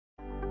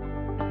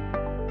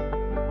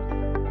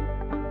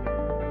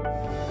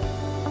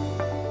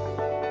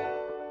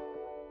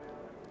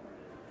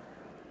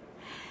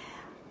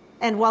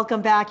And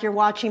welcome back. You're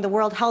watching the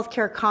World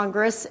Healthcare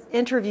Congress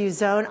Interview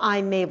Zone.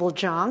 I'm Mabel,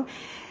 Jong.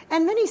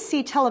 And many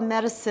see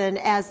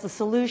telemedicine as the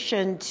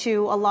solution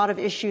to a lot of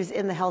issues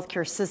in the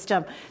healthcare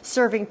system,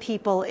 serving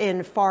people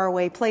in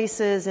faraway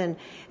places and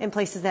in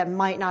places that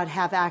might not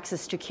have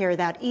access to care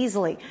that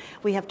easily.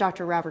 We have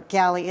Dr. Robert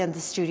Galli in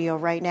the studio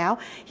right now.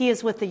 He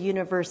is with the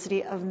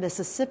University of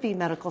Mississippi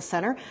Medical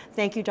Center.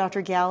 Thank you,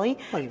 Dr. Galli,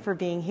 for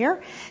being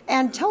here.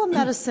 And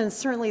telemedicine,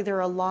 certainly there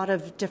are a lot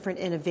of different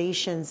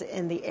innovations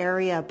in the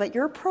area, but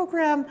your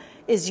program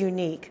is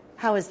unique.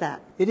 How is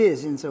that? It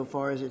is,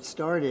 insofar as it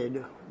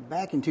started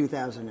back in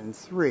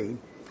 2003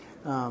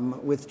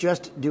 with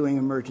just doing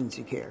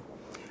emergency care.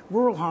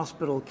 Rural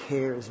hospital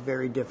care is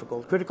very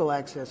difficult. Critical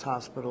access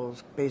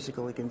hospitals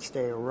basically can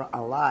stay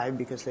alive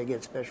because they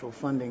get special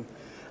funding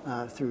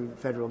through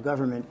federal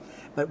government.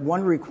 But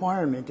one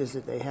requirement is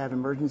that they have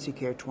emergency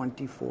care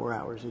 24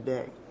 hours a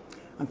day.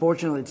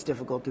 Unfortunately, it's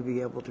difficult to be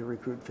able to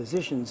recruit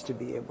physicians to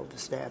be able to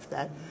staff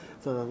that.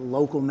 So the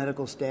local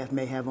medical staff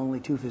may have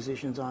only 2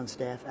 physicians on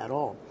staff at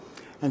all.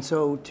 And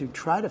so to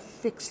try to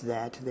fix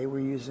that, they were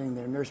using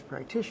their nurse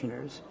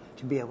practitioners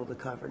to be able to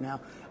cover. Now,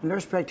 a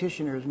nurse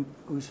practitioner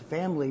who's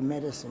family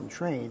medicine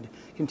trained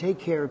can take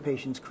care of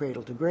patients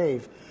cradle to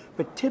grave,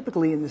 but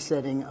typically in the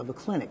setting of a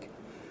clinic.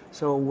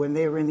 So when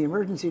they were in the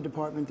emergency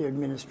department, their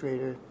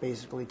administrator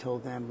basically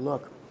told them,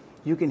 look,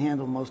 you can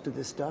handle most of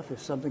this stuff.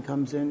 If something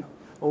comes in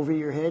over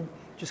your head,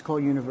 just call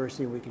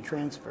university and we can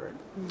transfer it.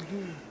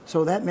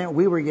 So that meant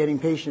we were getting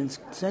patients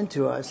sent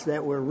to us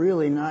that were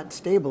really not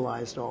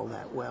stabilized all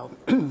that well.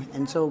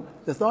 And so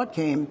the thought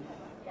came,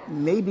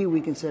 maybe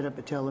we can set up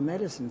a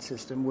telemedicine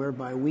system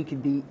whereby we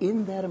could be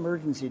in that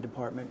emergency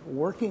department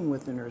working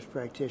with the nurse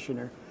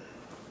practitioner,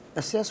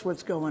 assess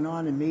what's going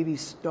on, and maybe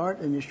start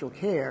initial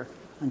care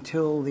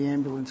until the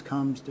ambulance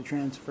comes to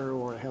transfer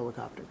or a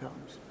helicopter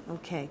comes.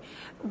 Okay.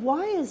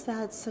 Why is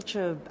that such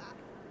a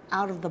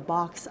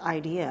out-of-the-box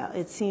idea?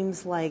 It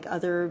seems like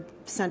other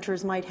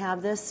centers might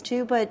have this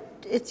too, but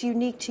it's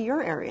unique to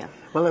your area.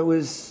 Well, it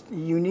was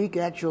unique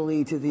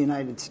actually to the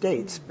United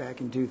States back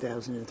in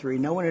 2003.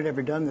 No one had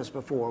ever done this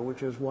before,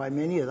 which is why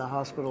many of the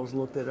hospitals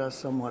looked at us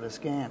somewhat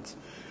askance.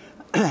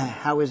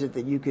 How is it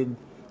that you could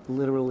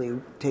literally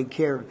take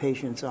care of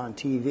patients on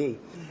TV?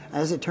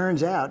 As it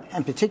turns out,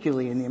 and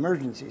particularly in the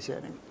emergency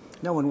setting,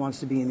 no one wants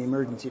to be in the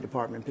emergency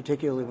department,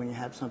 particularly when you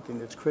have something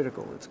that's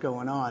critical that's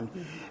going on.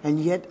 And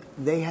yet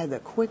they had the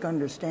quick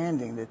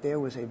understanding that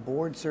there was a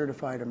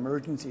board-certified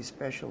emergency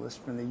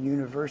specialist from the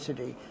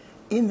university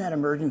in that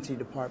emergency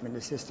department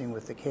assisting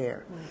with the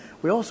care.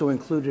 We also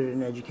included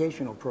an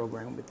educational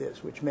program with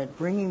this, which meant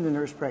bringing the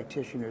nurse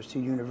practitioners to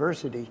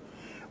university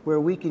where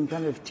we can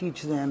kind of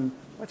teach them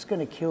what's going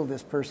to kill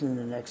this person in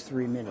the next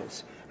 3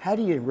 minutes. How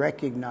do you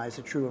recognize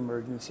a true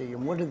emergency,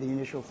 and what are the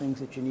initial things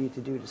that you need to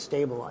do to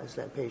stabilize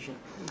that patient?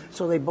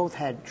 So they both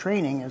had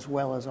training as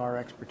well as our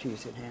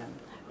expertise at hand.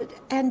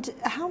 And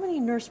how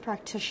many nurse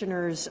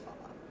practitioners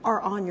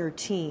are on your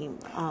team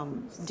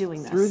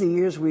doing this? Through the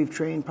years, we've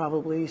trained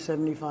probably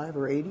 75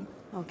 or 80.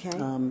 Okay.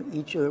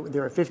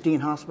 There are 15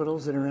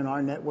 hospitals that are in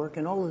our network,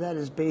 and all of that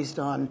is based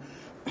on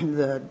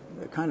the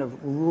kind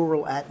of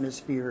rural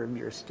atmosphere of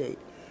your state.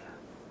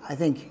 I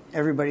think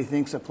everybody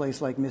thinks a place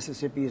like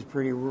Mississippi is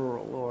pretty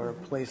rural, or a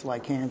place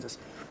like Kansas.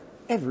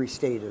 Every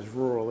state is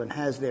rural and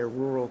has their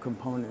rural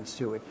components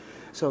to it.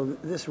 So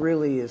this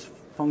really is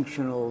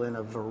functional in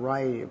a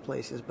variety of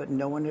places, but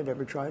no one had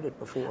ever tried it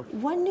before.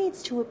 What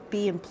needs to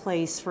be in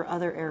place for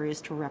other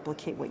areas to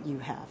replicate what you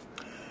have?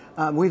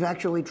 We've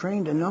actually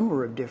trained a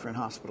number of different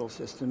hospital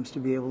systems to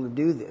be able to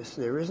do this.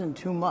 There isn't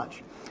too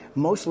much.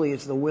 Mostly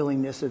it's the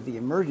willingness of the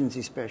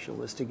emergency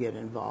specialists to get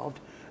involved,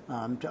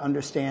 to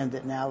understand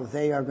that now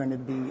they are going to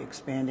be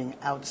expanding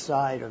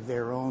outside of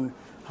their own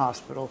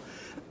hospital,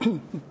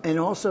 and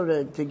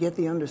also to get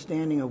the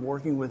understanding of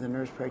working with a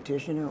nurse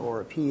practitioner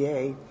or a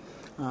PA,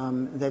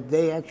 that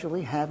they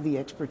actually have the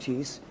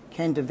expertise,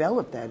 can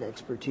develop that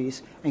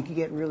expertise, and can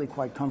get really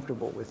quite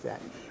comfortable with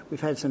that.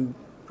 We've had some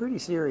pretty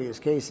serious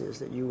cases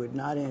that you would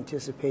not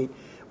anticipate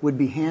would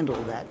be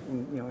handled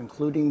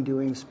including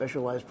doing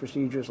specialized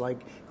procedures like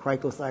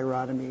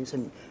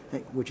cricothyrotomies,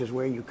 which is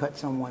where you cut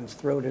someone's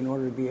throat in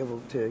order to be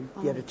able to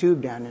get a tube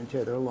down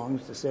into their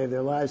lungs to save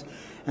their lives.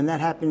 And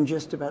that happened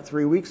just about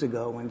 3 weeks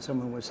ago when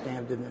someone was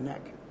stabbed in the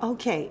neck.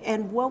 Okay,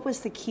 and what was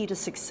the key to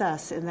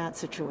success in that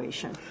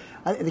situation?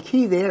 The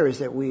key there is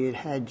that we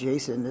had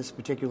Jason, this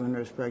particular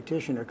nurse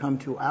practitioner, come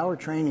to our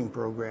training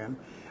program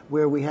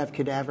where we have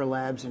cadaver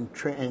labs and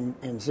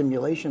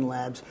simulation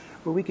labs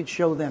where we could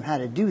show them how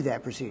to do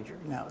that procedure.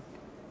 Now,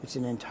 it's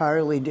an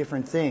entirely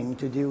different thing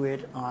to do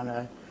it on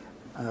a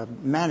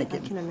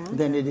mannequin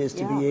than it is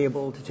to be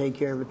able to take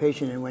care of a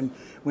patient. And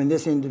when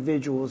this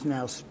individual is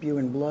now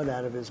spewing blood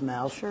out of his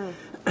mouth,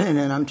 and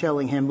then I'm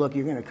telling him, look,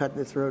 you're going to cut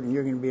the throat and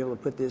you're going to be able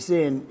to put this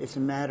in, it's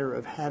a matter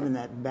of having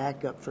that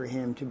backup for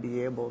him to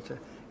be able to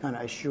kind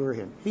of assure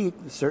him. He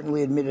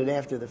certainly admitted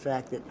after the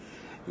fact that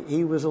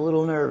He was a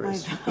little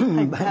nervous.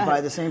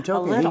 By the same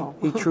token,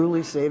 he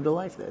truly saved a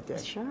life that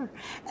day. Sure.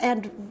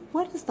 And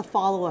what is the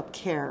follow-up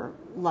care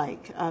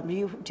like? Do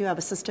you have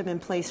a system in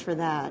place for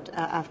that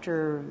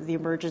after the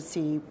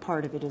emergency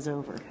part of it is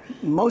over?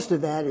 Most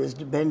of that is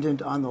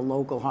dependent on the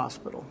local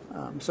hospital.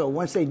 So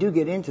once they do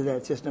get into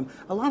that system,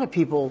 a lot of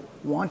people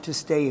want to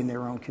stay in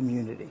their own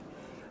community.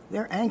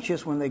 They're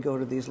anxious when they go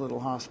to these little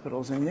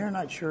hospitals, and they're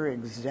not sure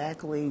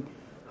exactly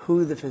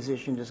who the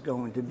physician is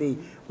going to be.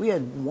 We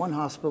had one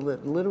hospital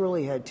that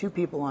literally had 2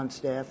 people on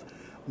staff.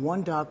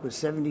 One doc was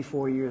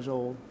 74 years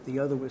old, the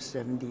other was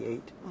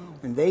 78. Oh.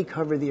 And they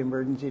covered the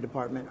emergency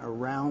department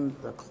around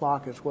the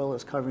clock as well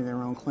as covering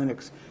their own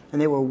clinics. And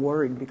they were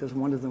worried because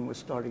one of them was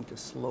starting to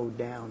slow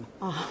down.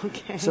 Oh,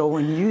 okay. So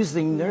when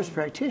using nurse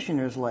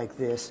practitioners like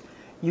this,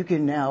 you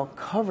can now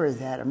cover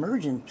that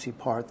emergency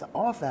part, the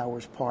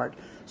off-hours part,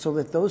 so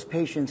that those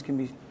patients can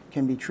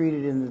be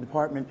treated in the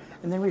department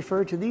and then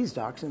referred to these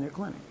docs in their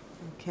clinic.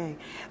 Okay.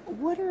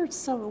 What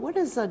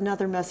is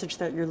another message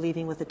that you're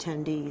leaving with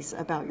attendees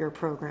about your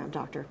program,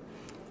 Doctor?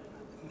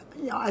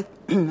 Yeah,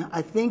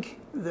 I think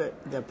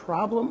the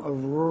problem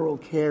of rural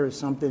care is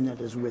something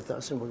that is with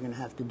us and we're going to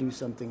have to do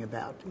something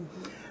about.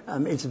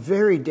 Mm-hmm. It's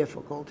very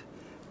difficult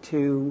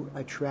to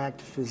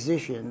attract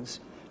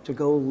physicians to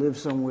go live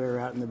somewhere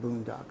out in the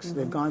boondocks. Mm-hmm.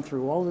 They've gone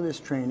through all of this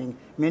training.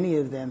 Many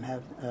of them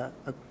have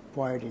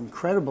acquired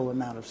incredible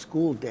amount of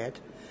school debt.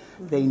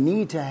 Mm-hmm. They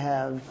need to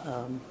have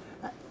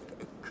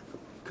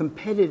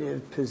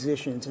competitive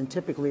positions, and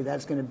typically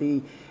that's going to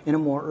be in a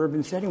more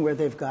urban setting where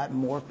they've got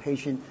more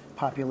patient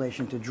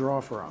population to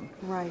draw from.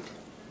 Right.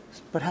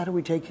 But how do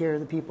we take care of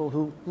the people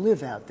who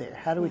live out there?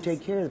 How do we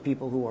take care of the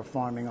people who are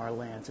farming our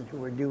lands and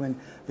who are doing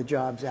the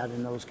jobs out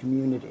in those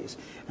communities?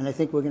 And I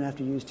think we're going to have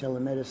to use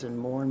telemedicine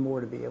more and more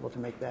to be able to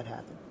make that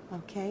happen.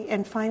 Okay.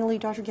 And finally,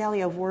 Dr.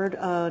 Galli, a word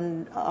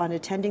on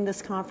attending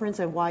this conference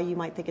and why you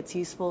might think it's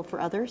useful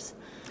for others?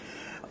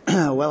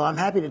 Well, I'm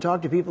happy to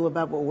talk to people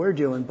about what we're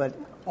doing, but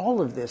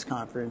all of this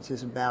conference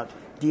is about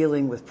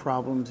dealing with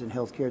problems in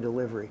healthcare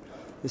delivery.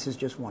 This is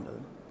just one of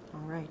them.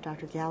 All right,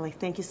 Dr. Galli,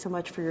 thank you so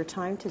much for your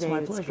time today. It's my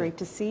pleasure. It's great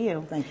to see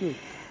you. Thank you.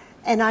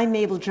 And I'm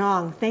Mabel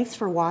Jong. Thanks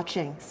for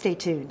watching. Stay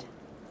tuned.